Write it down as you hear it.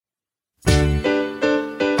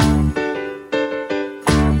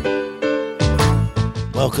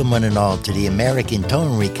Welcome, one and all, to the American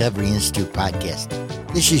Towing Recovery Institute podcast.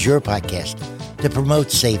 This is your podcast to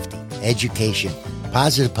promote safety, education,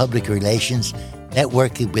 positive public relations,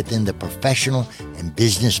 networking within the professional and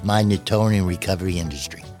business-minded towing and recovery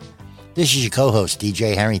industry. This is your co-host,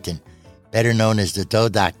 DJ Harrington, better known as the Tow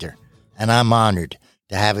Doctor, and I'm honored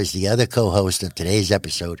to have as the other co-host of today's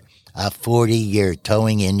episode a 40-year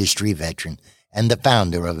towing industry veteran and the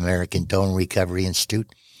founder of American Towing Recovery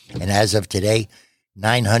Institute, and as of today,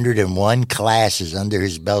 901 classes under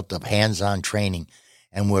his belt of hands-on training,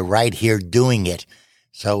 and we're right here doing it.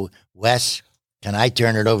 So, Wes, can I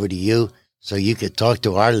turn it over to you so you could talk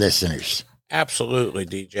to our listeners? Absolutely,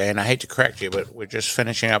 DJ, and I hate to correct you, but we're just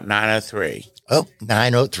finishing up 903. Oh,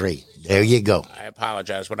 903. There you go. I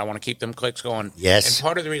apologize, but I want to keep them clicks going. Yes. And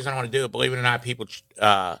part of the reason I want to do it, believe it or not, people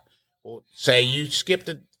will say you skipped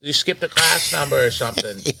a class number or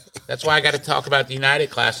something. That's why I got to talk about the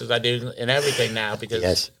United classes I do and everything now, because,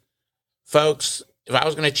 yes, folks, if I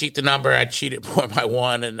was going to cheat the number, I'd cheat it more by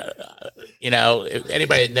one. And, if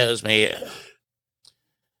anybody that knows me.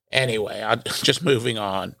 Anyway, just moving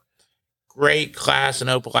on. Great class in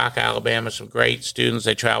Opelika, Alabama. Some great students.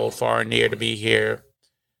 They traveled far and near to be here.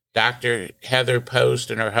 Dr. Heather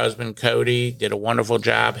Post and her husband, Cody, did a wonderful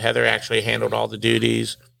job. Heather actually handled all the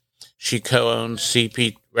duties. She co-owns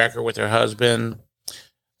CP Record with her husband,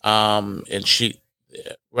 and she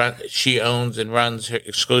owns and runs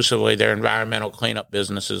exclusively their environmental cleanup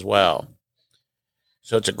business as well.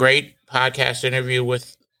 So it's a great podcast interview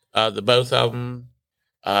with the both of them.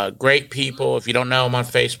 Great people. If you don't know them on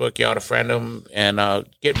Facebook, you ought to friend them, and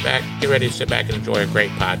get ready to sit back and enjoy a great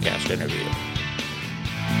podcast interview.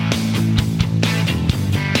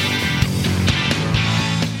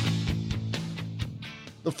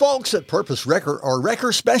 The folks at Purpose Wrecker are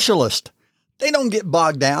wrecker specialists. They don't get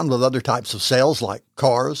bogged down with other types of sales like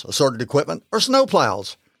cars, assorted equipment, or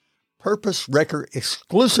snowplows. Purpose Wrecker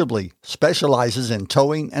exclusively specializes in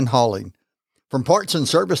towing and hauling. From parts and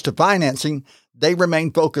service to financing, they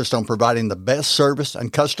remain focused on providing the best service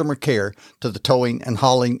and customer care to the towing and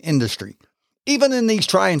hauling industry. Even in these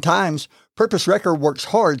trying times, Purpose Wrecker works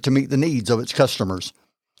hard to meet the needs of its customers.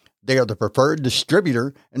 They are the preferred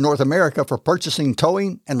distributor in North America for purchasing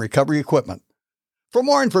towing and recovery equipment. For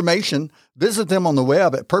more information, visit them on the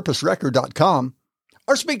web at purposerecord.com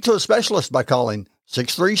or speak to a specialist by calling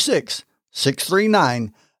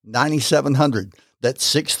 636-639-9700.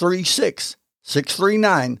 That's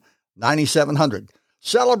 636-639-9700.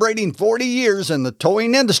 Celebrating 40 years in the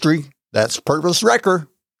towing industry, that's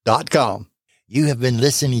purposerecord.com. You have been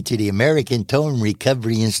listening to the American Towing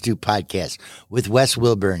Recovery Institute podcast with Wes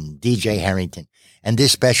Wilburn, DJ Harrington, and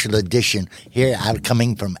this special edition here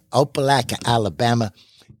coming from Opelika, Alabama,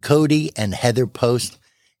 Cody and Heather Post,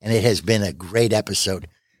 and it has been a great episode.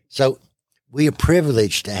 So we are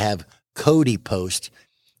privileged to have Cody Post,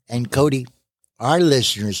 and Cody, our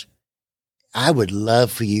listeners, I would love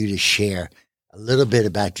for you to share a little bit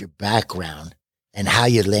about your background and how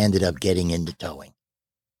you landed up getting into towing.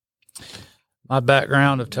 My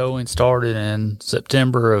background of towing started in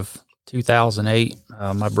September of 2008.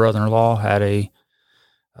 My brother-in-law had a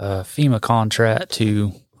FEMA contract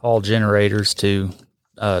to haul generators to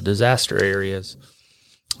disaster areas.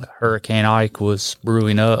 Hurricane Ike was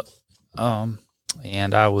brewing up,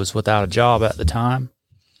 and I was without a job at the time.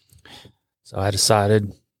 So I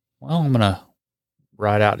decided, well, I'm going to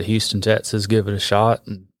ride out to Houston, Texas, give it a shot,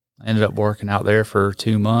 and I ended up working out there for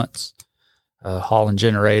 2 months, hauling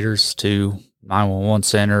generators to 911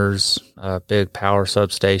 centers, big power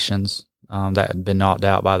substations that had been knocked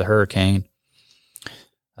out by the hurricane.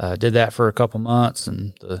 Did that for a couple months,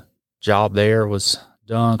 and the job there was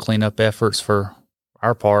done. Cleanup efforts for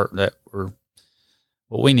our part that were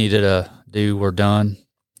what we needed to do were done.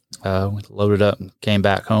 We loaded up and came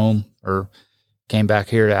back home, or came back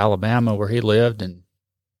here to Alabama where he lived, and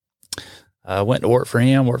went to work for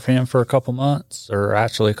him for a couple months, or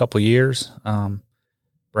actually a couple years.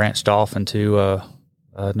 Branched off into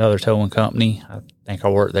another towing company. I think I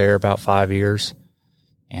worked there about 5 years.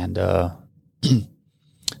 And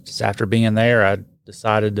just after being there, I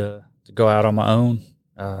decided to go out on my own.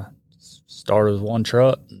 Started with one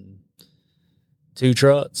truck, 2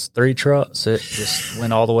 trucks, 3 trucks. It just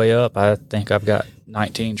went all the way up. I think I've got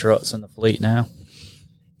 19 trucks in the fleet now.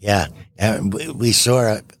 Yeah. We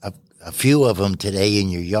saw a few of them today in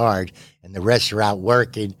your yard, and the rest are out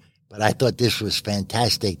working. But I thought this was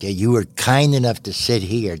fantastic that you were kind enough to sit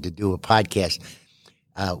here to do a podcast.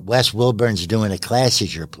 Wes Wilburn's doing a class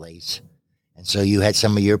at your place, and so you had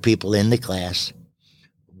some of your people in the class.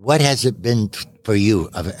 What has it been for you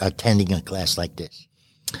of attending a class like this?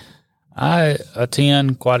 I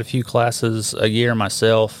attend quite a few classes a year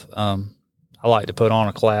myself. I like to put on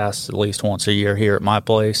a class at least once a year here at my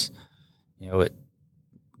place. It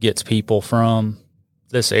gets people from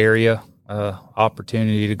this area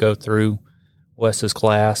opportunity to go through Wes's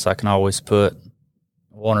class. I can always put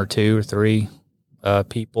 1 or 2 or 3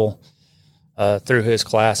 people through his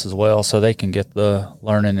class as well, so they can get the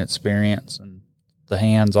learning experience and the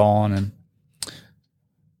hands-on and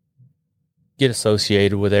get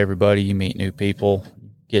associated with everybody. You meet new people,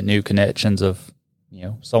 get new connections of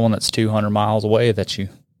someone that's 200 miles away that you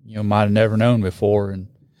might have never known before, and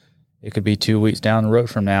it could be 2 weeks down the road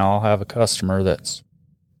from now. I'll have a customer that's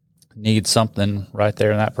needs something right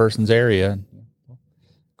there in that person's area.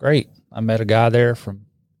 Great, I met a guy there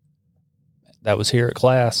that was here at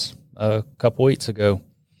class a couple weeks ago.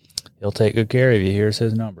 He'll take good care of you. Here's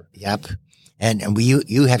his number. Yep. And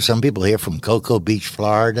you have some people here from Cocoa Beach,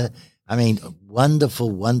 Florida. I mean, wonderful.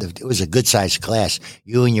 It was a good-sized class.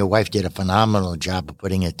 You and your wife did a phenomenal job of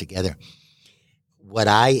putting it together. With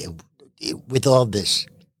all this,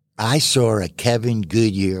 I saw a Kevin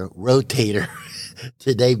Goodyear rotator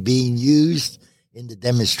today being used in the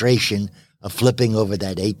demonstration of flipping over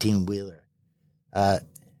that 18-wheeler.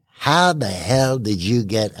 How the hell did you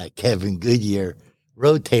get a Kevin Goodyear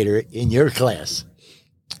rotator in your class?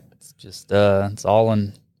 It's just it's all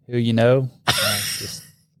in who you know.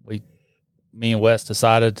 Me and Wes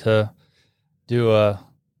decided to do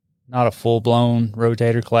not a full-blown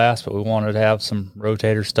rotator class, but we wanted to have some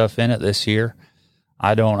rotator stuff in it this year.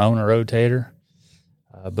 I don't own a rotator,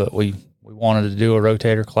 but we wanted to do a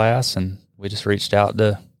rotator class, and we just reached out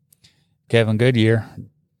to Kevin Goodyear.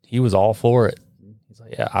 He was all for it. He's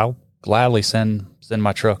like, yeah, I'll gladly send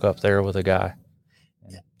my truck up there with a guy.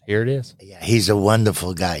 And here it is. Yeah, he's a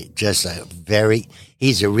wonderful guy.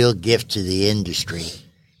 He's a real gift to the industry.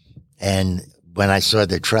 And when I saw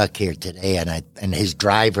the truck here today, and his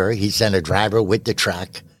driver, he sent a driver with the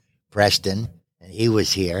truck, Preston, and he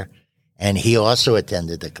was here, and he also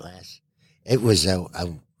attended the class. It was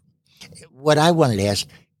what I wanted to ask,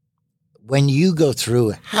 when you go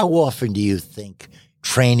through, how often do you think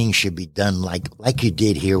training should be done like you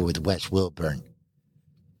did here with Wes Wilburn?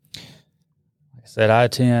 Like I said, I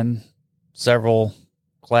attend several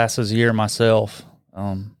classes a year myself.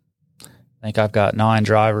 I think I've got 9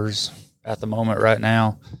 drivers at the moment right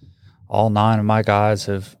now. All 9 of my guys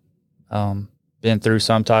have been through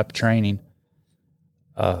some type of training.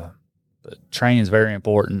 But training is very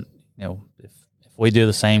important. If we do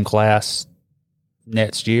the same class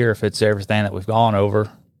next year, if it's everything that we've gone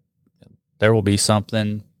over, there will be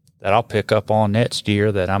something that I'll pick up on next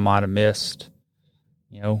year that I might have missed,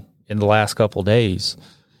 in the last couple of days.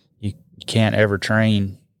 You can't ever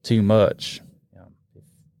train too much.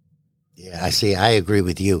 Yeah, I see. I agree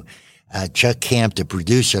with you. Chuck Camp, the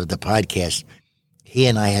producer of the podcast, he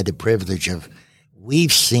and I had the privilege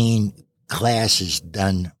we've seen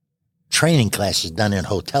training classes done in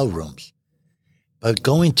hotel rooms. But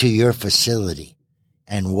going to your facility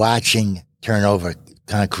and watching turn over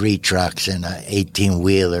concrete trucks and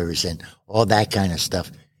 18-wheelers and all that kind of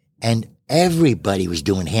stuff, and everybody was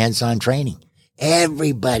doing hands-on training.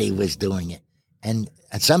 Everybody was doing it. And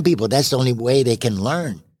some people, that's the only way they can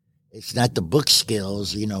learn. It's not the book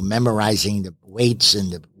skills, memorizing the weights and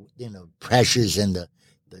the, pressures and the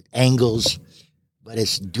angles, but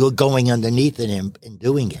it's going underneath it and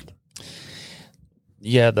doing it.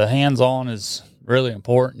 Yeah, the hands-on is really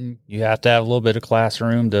important. You have to have a little bit of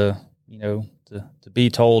classroom to be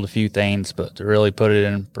told a few things, but to really put it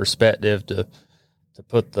in perspective, to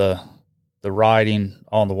put the writing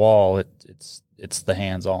on the wall, it's the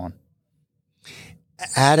hands-on.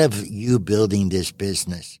 Out of you building this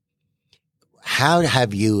business, how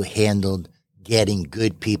have you handled getting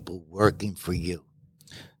good people working for you?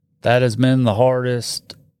 That has been the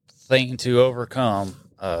hardest thing to overcome.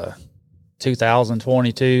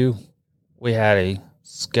 2022, we had a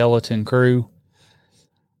skeleton crew.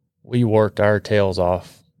 We worked our tails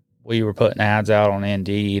off. We were putting ads out on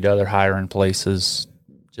Indeed, other hiring places.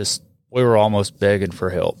 We were almost begging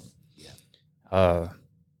for help. Yeah.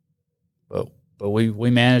 But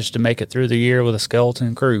we managed to make it through the year with a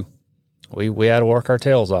skeleton crew. We had to work our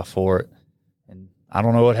tails off for it. And I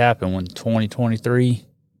don't know what happened when 2023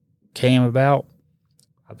 came about.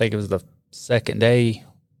 I think it was the second day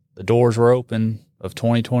the doors were open of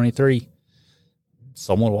 2023.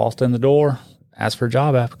 Someone walked in the door, asked for a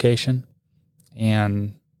job application,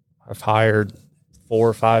 and I've hired 4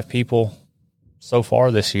 or 5 people so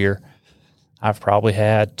far this year. I've probably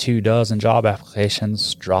had 24 job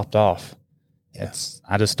applications dropped off. Yeah.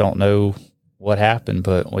 I just don't know what happened,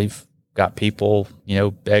 but we've got people,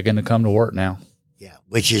 begging to come to work now. Yeah,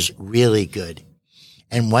 which is really good.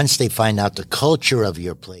 And once they find out the culture of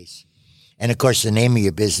your place, and of course the name of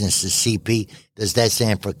your business is CP, does that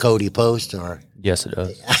stand for Cody Post or? Yes, it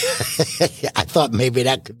does. I thought maybe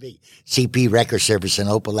that could be CP Record Service in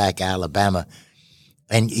Opelika, Alabama.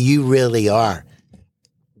 And you really are.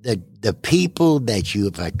 The people that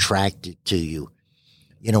you've attracted to you,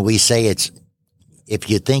 you know, we say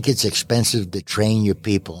if you think it's expensive to train your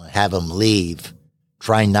people and have them leave,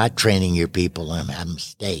 try not training your people and have them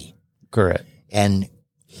stay. Correct. And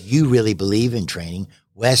you really believe in training.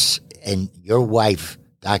 Wes and your wife,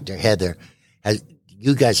 Dr. Heather,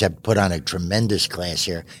 you guys have put on a tremendous class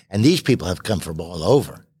here. And these people have come from all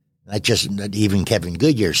over. Not even Kevin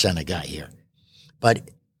Goodyear's son got here. But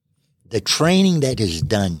the training that is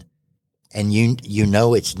done, and you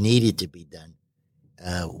know it's needed to be done.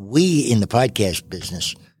 We in the podcast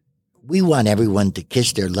business, we want everyone to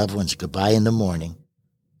kiss their loved ones goodbye in the morning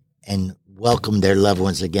and welcome their loved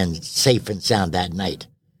ones again safe and sound that night.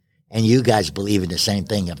 And you guys believe in the same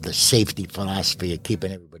thing of the safety philosophy of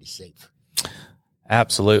keeping everybody safe.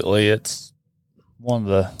 Absolutely. It's one of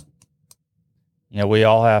the, we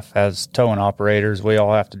all have, as towing operators, we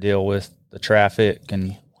all have to deal with the traffic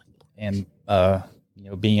and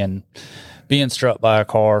being struck by a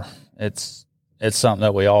car. It's something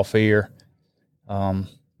that we all fear.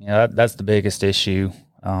 That's the biggest issue.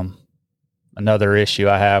 Another issue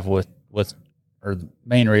I have or the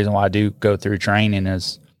main reason why I do go through training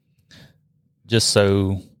is just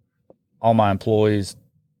so all my employees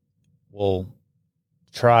will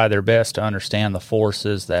try their best to understand the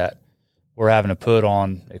forces that we're having to put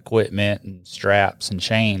on equipment and straps and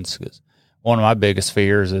chains. Because one of my biggest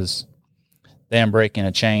fears is them breaking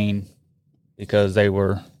a chain because they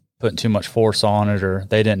were putting too much force on it or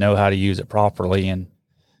they didn't know how to use it properly, and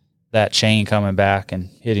that chain coming back and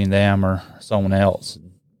hitting them or someone else,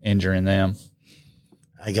 injuring them.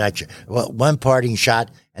 I got you. Well, one parting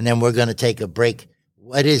shot, and then we're going to take a break.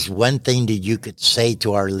 What is one thing that you could say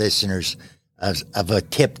to our listeners of a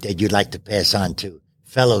tip that you'd like to pass on to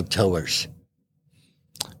fellow towers?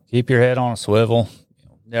 Keep your head on a swivel.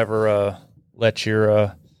 Never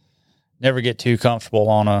never get too comfortable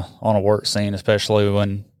on a work scene, especially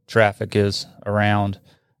when traffic is around.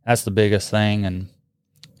 That's the biggest thing. And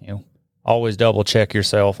always double check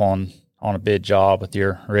yourself on a bid job with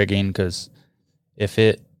your rigging, because if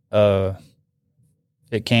it can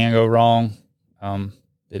go wrong,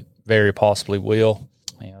 it very possibly will.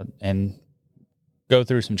 And go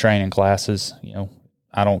through some training classes.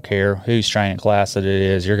 I don't care whose training class it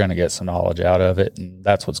is, you're going to get some knowledge out of it, and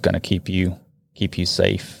that's what's going to keep you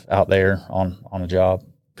safe out there on a job.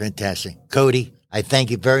 Fantastic. Cody, I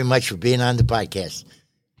thank you very much for being on the podcast.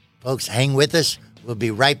 Folks, hang with us. We'll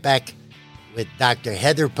be right back with Dr.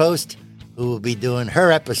 Heather Post, who will be doing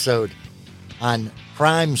her episode on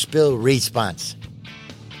prime spill response.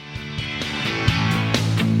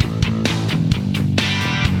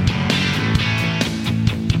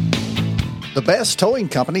 The best towing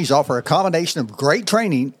companies offer a combination of great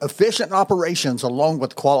training, efficient operations, along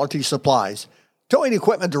with quality supplies. Towing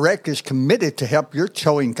Equipment Direct is committed to help your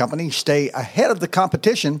towing company stay ahead of the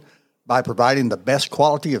competition by providing the best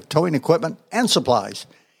quality of towing equipment and supplies.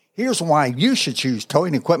 Here's why you should choose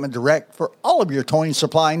Towing Equipment Direct for all of your towing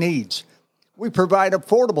supply needs. We provide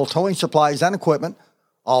affordable towing supplies and equipment.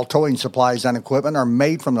 All towing supplies and equipment are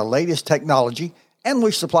made from the latest technology, and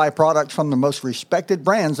we supply products from the most respected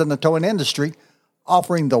brands in the towing industry,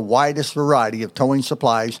 offering the widest variety of towing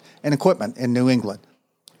supplies and equipment in New England.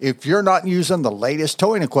 If you're not using the latest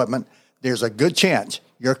towing equipment, there's a good chance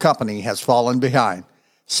your company has fallen behind.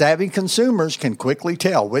 Savvy consumers can quickly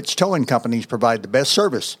tell which towing companies provide the best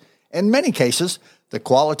service. In many cases, the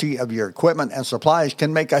quality of your equipment and supplies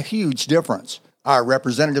can make a huge difference. Our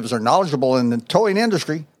representatives are knowledgeable in the towing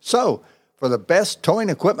industry, so for the best towing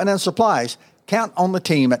equipment and supplies, count on the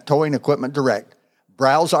team at Towing Equipment Direct.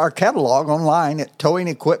 Browse our catalog online at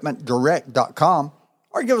towingequipmentdirect.com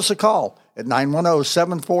or give us a call at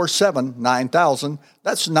 910-747-9000.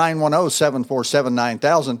 That's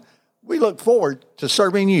 910-747-9000. We look forward to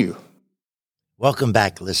serving you. Welcome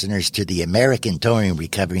back, listeners, to the American Towing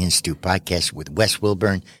Recovery Institute podcast with Wes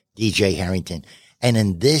Wilburn, DJ Harrington. And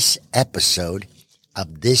in this episode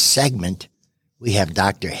of this segment, we have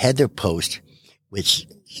Dr. Heather Post, which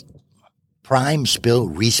Prime Spill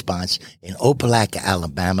Response in Opelika,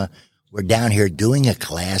 Alabama. We're down here doing a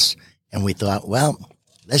class, and we thought, well,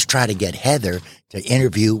 let's try to get Heather to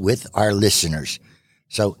interview with our listeners.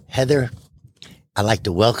 So, Heather, I'd like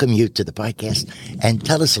to welcome you to the podcast and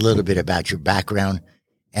tell us a little bit about your background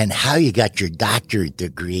and how you got your doctorate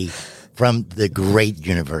degree from the great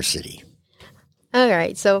university. All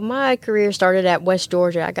right. So my career started at West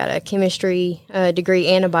Georgia. I got a chemistry degree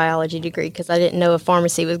and a biology degree because I didn't know if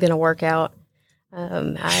pharmacy was going to work out.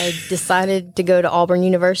 I decided to go to Auburn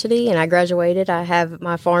University, and I graduated. I have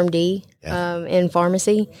my PharmD in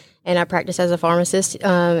pharmacy, and I practice as a pharmacist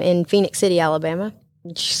in Phoenix City, Alabama.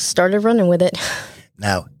 Just started running with it.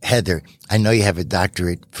 Now, Heather, I know you have a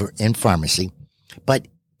doctorate in pharmacy, but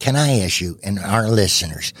can I ask you and our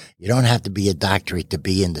listeners, you don't have to be a doctorate to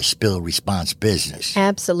be in the spill response business.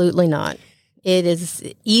 Absolutely not. It is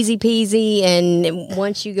easy peasy, and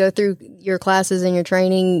once you go through your classes and your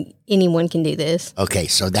training, anyone can do this. Okay,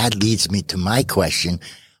 so that leads me to my question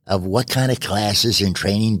of what kind of classes and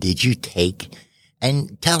training did you take?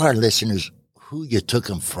 And tell our listeners who you took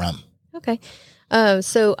them from. Okay.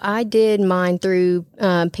 So I did mine through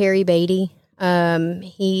Perry Beatty.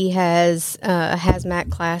 He has a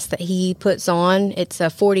hazmat class that he puts on. It's a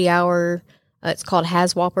 40-hour, it's called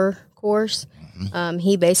HazWhopper course.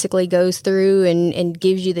 He basically goes through and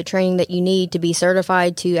gives you the training that you need to be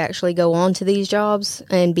certified to actually go on to these jobs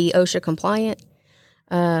and be OSHA compliant.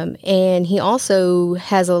 And he also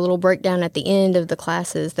has a little breakdown at the end of the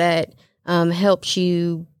classes that helps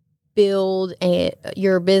you build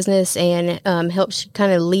your business and helps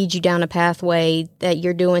kind of lead you down a pathway that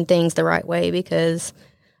you're doing things the right way, because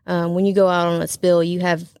when you go out on a spill, you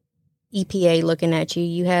have EPA looking at you.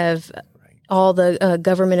 You have all the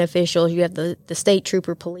government officials. You have the state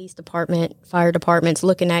trooper, police department, fire departments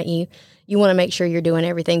looking at you. You want to make sure you're doing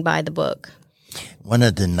everything by the book. One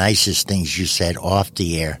of the nicest things you said off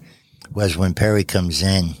the air was when Perry comes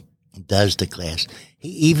in and does the class, he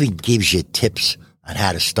even gives you tips on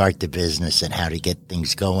how to start the business and how to get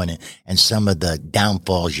things going and some of the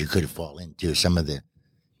downfalls you could fall into, some of the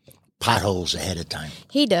potholes ahead of time.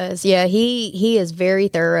 He does. Yeah, he is very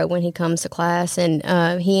thorough when he comes to class,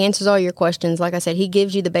 and he answers all your questions. Like I said, he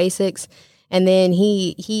gives you the basics, and then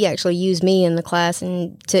he actually used me in the class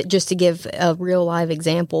and to give a real live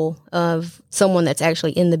example of someone that's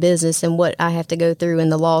actually in the business and what I have to go through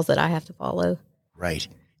and the laws that I have to follow. Right.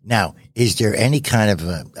 Now, is there any kind of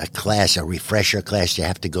a class, a refresher class you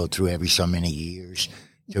have to go through every so many years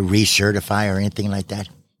to recertify or anything like that?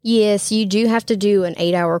 Yes, you do have to do an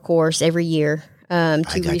 8-hour course every year to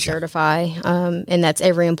recertify, and that's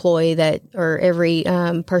every employee or every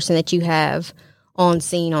person that you have on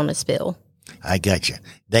scene on a spill. I got you.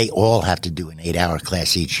 They all have to do an 8-hour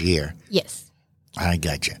class each year. Yes. I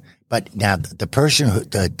got you. But now the person who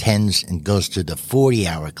attends and goes to the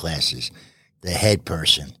 40-hour classes, the head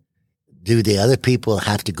person, do the other people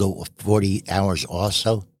have to go 40 hours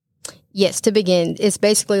also? Yes, to begin. It's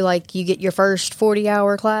basically like you get your first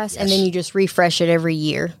 40-hour class, and then you just refresh it every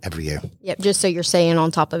year. Every year. Yep, just so you're staying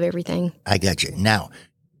on top of everything. I got you. Now,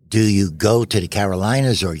 do you go to the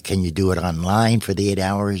Carolinas, or can you do it online for the 8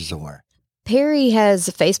 hours? Or Perry has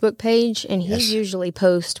a Facebook page, and he usually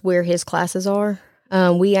posts where his classes are.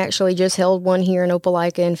 We actually just held one here in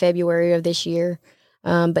Opelika in February of this year.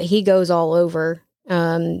 But he goes all over.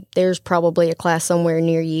 There's probably a class somewhere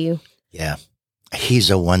near you. Yeah. He's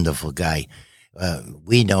a wonderful guy.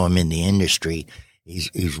 We know him in the industry.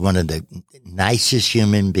 He's one of the nicest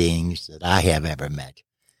human beings that I have ever met.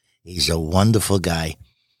 He's a wonderful guy.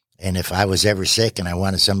 And if I was ever sick and I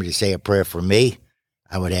wanted somebody to say a prayer for me,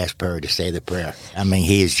 I would ask Perry to say the prayer. I mean,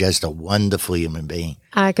 he is just a wonderful human being.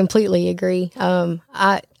 I completely agree.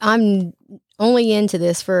 I'm only into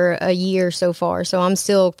this for a year so far, so I'm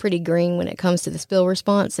still pretty green when it comes to the spill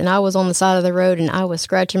response. And I was on the side of the road, and I was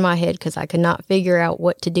scratching my head because I could not figure out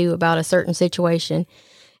what to do about a certain situation.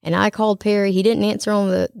 And I called Perry. He didn't answer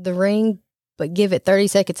on the ring, but give it 30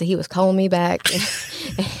 seconds, and he was calling me back.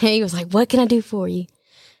 And he was like, "What can I do for you?"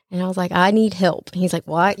 And I was like, "I need help." And he's like,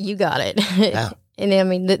 "What? You got it." Yeah. And I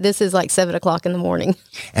mean, this is like 7:00 in the morning.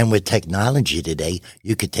 And with technology today,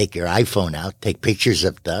 you could take your iPhone out, take pictures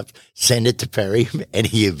of stuff, send it to Perry, and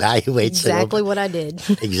he evaluates exactly what I did.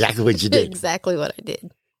 Exactly what you did. Exactly what I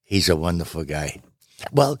did. He's a wonderful guy.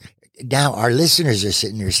 Well, now our listeners are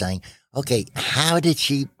sitting there saying, okay,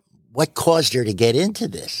 what caused her to get into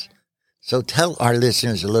this? So tell our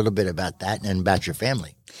listeners a little bit about that and about your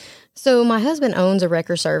family. So my husband owns a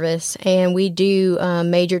wrecker service, and we do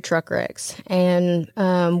major truck wrecks. And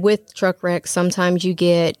with truck wrecks, sometimes you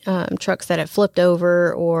get trucks that have flipped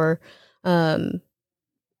over, or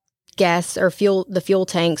gas or fuel. The fuel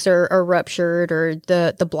tanks are ruptured, or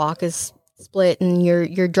the block is split, and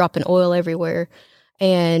you're dropping oil everywhere.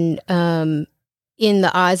 And in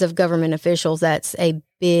the eyes of government officials, that's a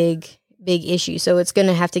big issue. So it's going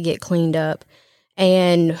to have to get cleaned up.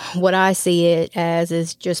 And what I see it as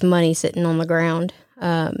is just money sitting on the ground.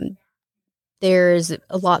 There's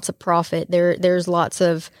lots of profit. There's lots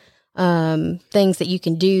of things that you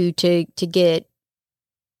can do to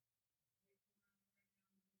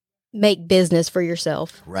make business for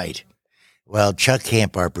yourself. Right. Well, Chuck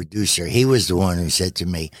Camp, our producer, he was the one who said to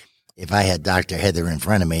me, if I had Dr. Heather in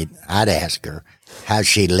front of me, I'd ask her how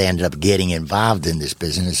she ended up getting involved in this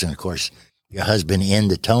business. And of course, your husband in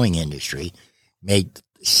the towing industry made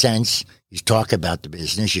sense. You talk about the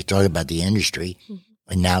business, you talk about the industry,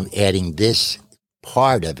 and now adding this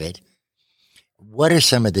part of it. What are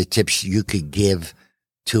some of the tips you could give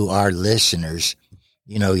to our listeners?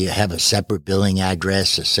 You know, you have a separate billing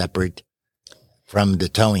address, a separate from the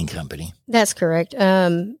towing company. That's correct.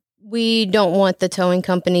 We don't want the towing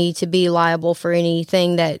company to be liable for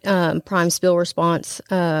anything that Prime Spill Response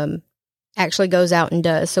actually goes out and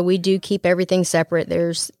does. So we do keep everything separate.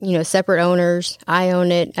 There's, separate owners. I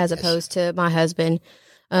own it as opposed to my husband.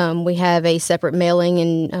 We have a separate mailing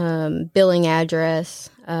and billing address.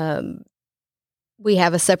 We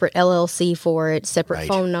have a separate LLC for it, separate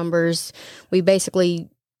phone numbers. We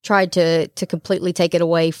basically tried to completely take it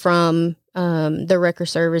away from the wrecker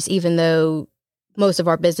service, even though most of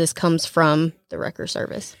our business comes from the wrecker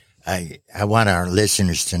service. I want our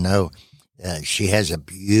listeners to know she has a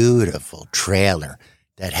beautiful trailer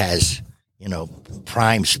that has,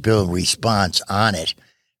 Prime Spill Response on it.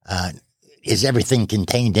 Is everything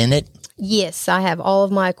contained in it? Yes, I have all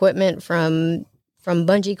of my equipment from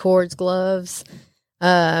bungee cords, gloves,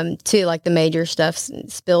 to like the major stuff,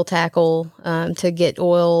 spill tackle, to get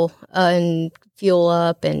oil and fuel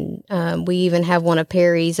up. And we even have one of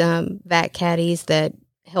Perry's vac caddies that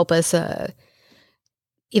help us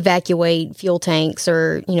evacuate fuel tanks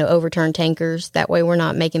or, overturn tankers. That way we're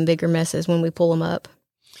not making bigger messes when we pull them up.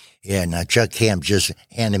 Yeah, now Chuck Camp just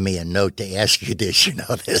handed me a note to ask you this. You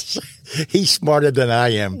know this. He's smarter than I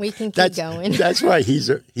am. We can keep going. That's why he's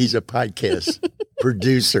a podcast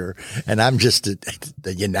producer, and I'm just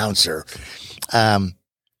the announcer. How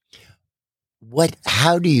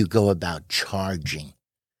do you go about charging?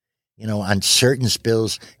 On certain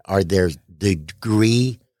spills, are there the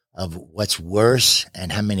degree of what's worse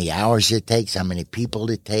and how many hours it takes, how many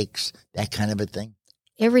people it takes, that kind of a thing?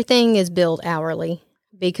 Everything is billed hourly.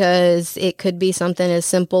 Because it could be something as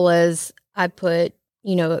simple as I put,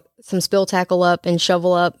 some spill tackle up and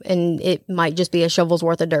shovel up, and it might just be a shovel's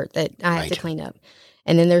worth of dirt that I have to clean up.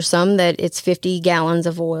 And then there's some that it's 50 gallons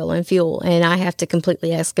of oil and fuel, and I have to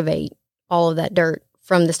completely excavate all of that dirt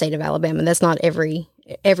from the state of Alabama. That's not every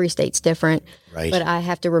state's different, right? But I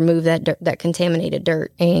have to remove that dirt, that contaminated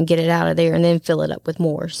dirt, and get it out of there, and then fill it up with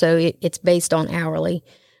more. So it's based on hourly.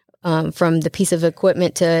 From the piece of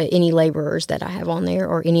equipment to any laborers that I have on there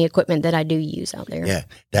or any equipment that I do use out there. Yeah,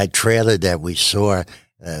 that trailer that we saw,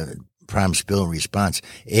 Prime Spill Response,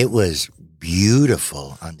 it was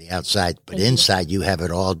beautiful on the outside, but inside you have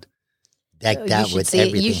it all decked out with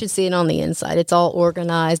everything. You should see it on the inside. It's all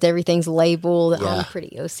organized. Everything's labeled. Yeah. I'm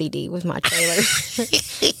pretty OCD with my trailer.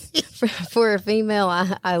 For a female,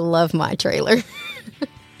 I love my trailer.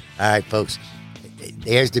 All right, folks,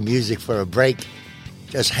 there's the music for a break.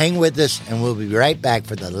 Just hang with us, and we'll be right back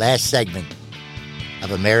for the last segment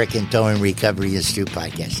of American Towing Recovery Institute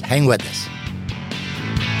podcast. Hang with us.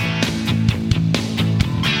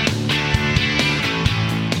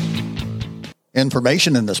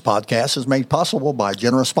 Information in this podcast is made possible by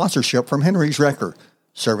generous sponsorship from Henry's Wrecker,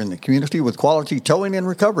 serving the community with quality towing and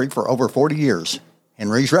recovery for over 40 years.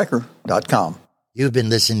 henryswrecker.com. You've been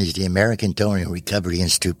listening to the American Towing Recovery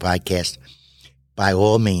Institute podcast. By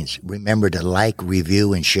all means, remember to like,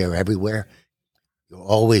 review, and share everywhere. You're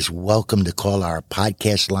always welcome to call our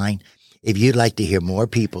podcast line. If you'd like to hear more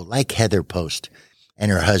people like Heather Post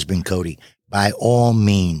and her husband, Cody, by all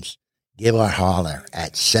means, give our holler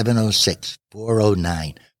at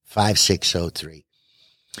 706-409-5603.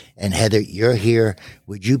 And Heather, you're here.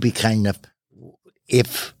 Would you be kind enough,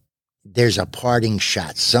 if there's a parting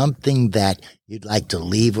shot, something that you'd like to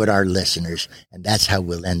leave with our listeners, and that's how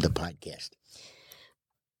we'll end the podcast?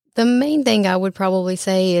 The main thing I would probably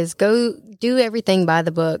say is go do everything by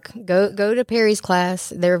the book. Go to Perry's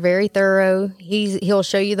class. They're very thorough. He'll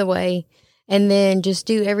show you the way, and then just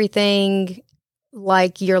do everything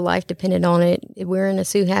like your life depended on it. We're in a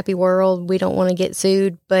sue happy world. We don't want to get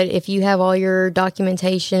sued, but if you have all your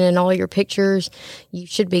documentation and all your pictures, you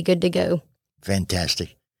should be good to go.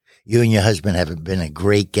 Fantastic. You and your husband have been a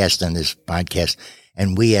great guest on this podcast,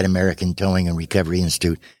 and we at American Towing and Recovery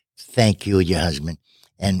Institute thank you, your husband.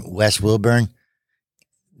 And Wes Wilburn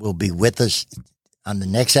will be with us on the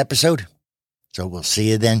next episode. So we'll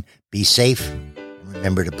see you then. Be safe.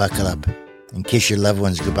 Remember to buckle up and kiss your loved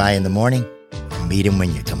ones goodbye in the morning and meet them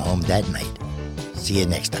when you come home that night. See you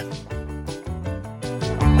next time.